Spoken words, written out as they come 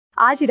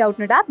आज ही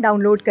Doubtnut app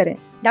download करें।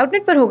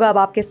 डाउटनट पर होगा अब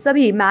आपके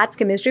सभी मैथ्स,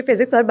 केमिस्ट्री,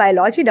 फिजिक्स और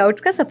बायोलॉजी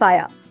डाउट्स का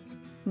सफाया।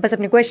 बस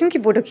अपने क्वेश्चन की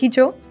फोटो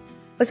खींचो,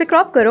 उसे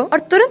क्रॉप करो और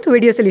तुरंत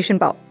वीडियो सोल्यूशन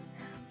पाओ।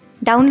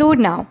 Download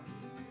now.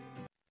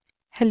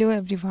 Hello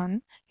everyone.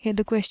 Here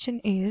the question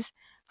is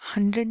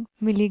 100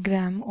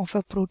 milligram of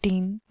a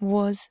protein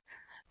was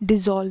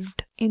dissolved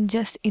in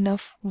just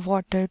enough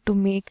water to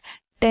make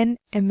 10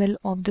 ml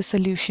of the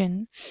solution.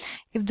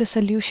 If the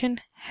solution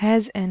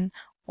has an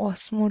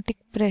osmotic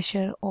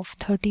pressure of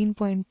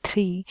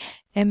 13.3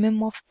 mm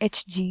of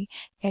Hg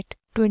at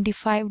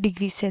 25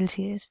 degrees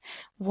Celsius,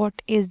 what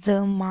is the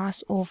mass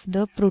of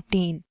the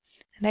protein?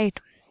 Right.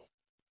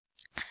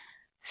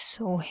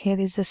 So here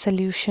is the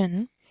solution.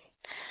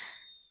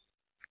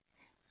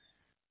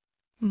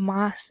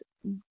 Mass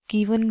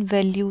given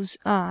values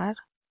are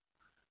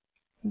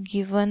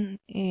given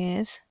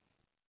is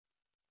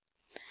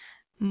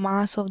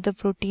mass of the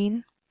protein,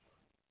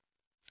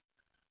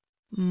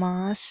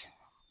 mass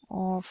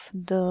of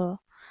the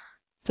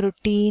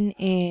protein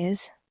is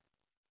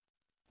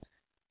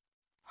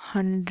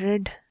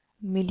 100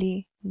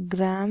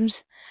 milligrams,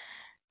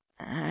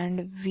 and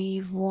we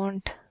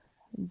want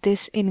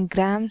this in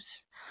grams,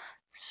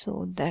 so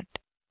that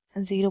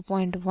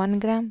 0.1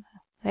 gram,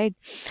 right?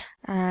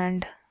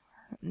 And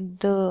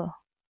the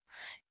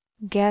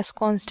gas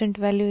constant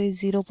value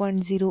is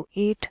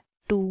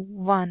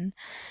 0.0821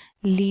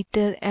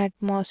 liter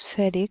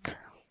atmospheric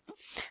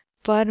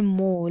per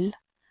mole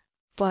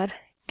per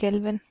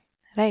Kelvin,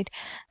 right?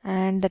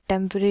 And the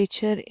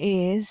temperature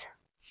is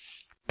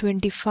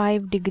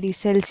 25 degrees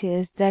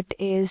Celsius, that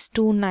is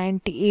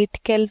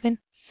 298 Kelvin.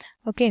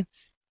 Okay,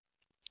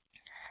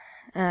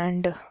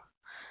 and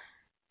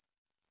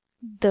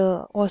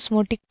the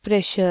osmotic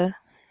pressure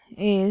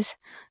is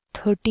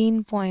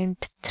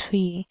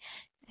 13.3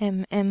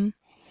 mm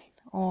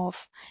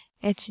of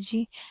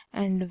Hg,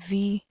 and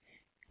we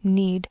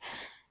need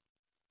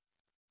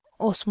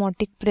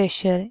osmotic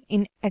pressure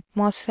in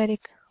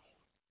atmospheric,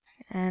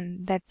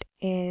 and that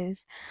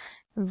is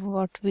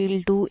what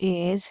we'll do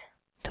is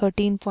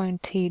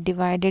 13.3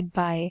 divided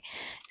by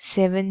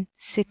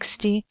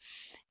 760,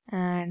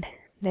 and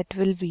that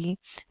will be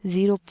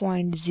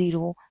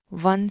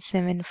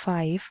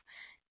 0.0175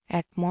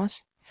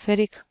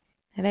 atmospheric,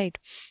 right?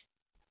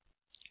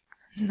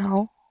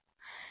 Now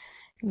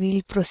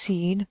we'll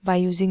proceed by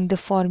using the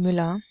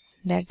formula,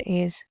 that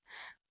is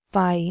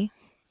pi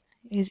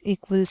is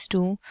equals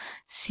to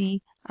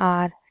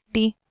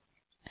CRT,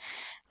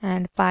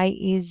 and pi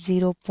is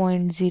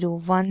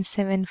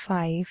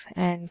 0.0175,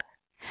 and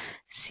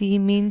C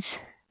means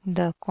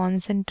the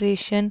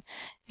concentration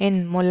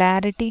in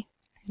molarity,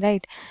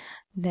 right?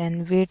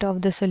 Then weight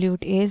of the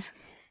solute is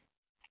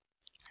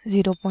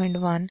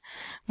 0.1.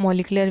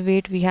 Molecular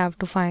weight we have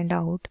to find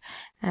out,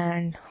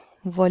 and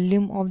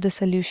volume of the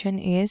solution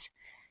is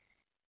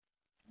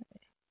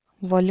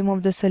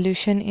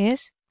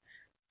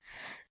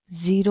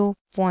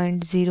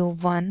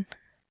 0.01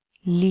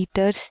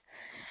 liters,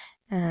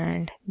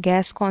 and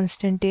gas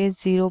constant is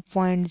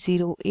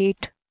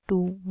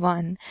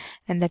 0.0821,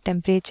 and the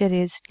temperature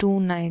is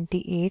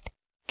 298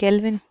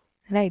 Kelvin,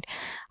 right?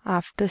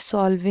 After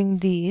solving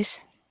these,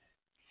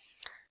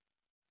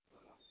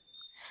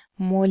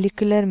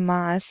 molecular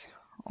mass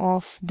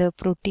of the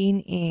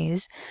protein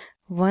is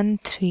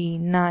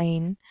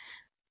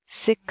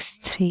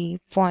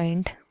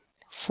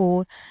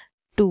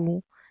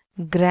 13963.42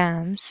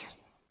 grams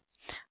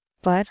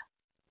per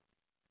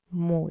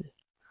mole.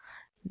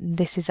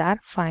 This is our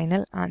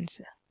final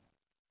answer.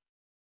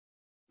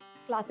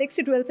 Class 6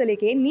 से 12 से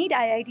लेके NEET,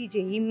 IIT,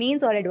 JEE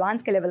mains और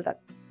advance के level तक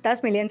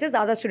 10 million से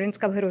ज्यादा students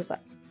का भरोसा।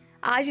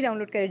 आज ही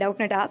डाउनलोड करें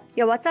डाउटनट ऐप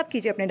या व्हाट्सएप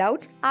कीजिए अपने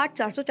डाउट्स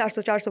 8400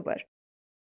 400 400 पर।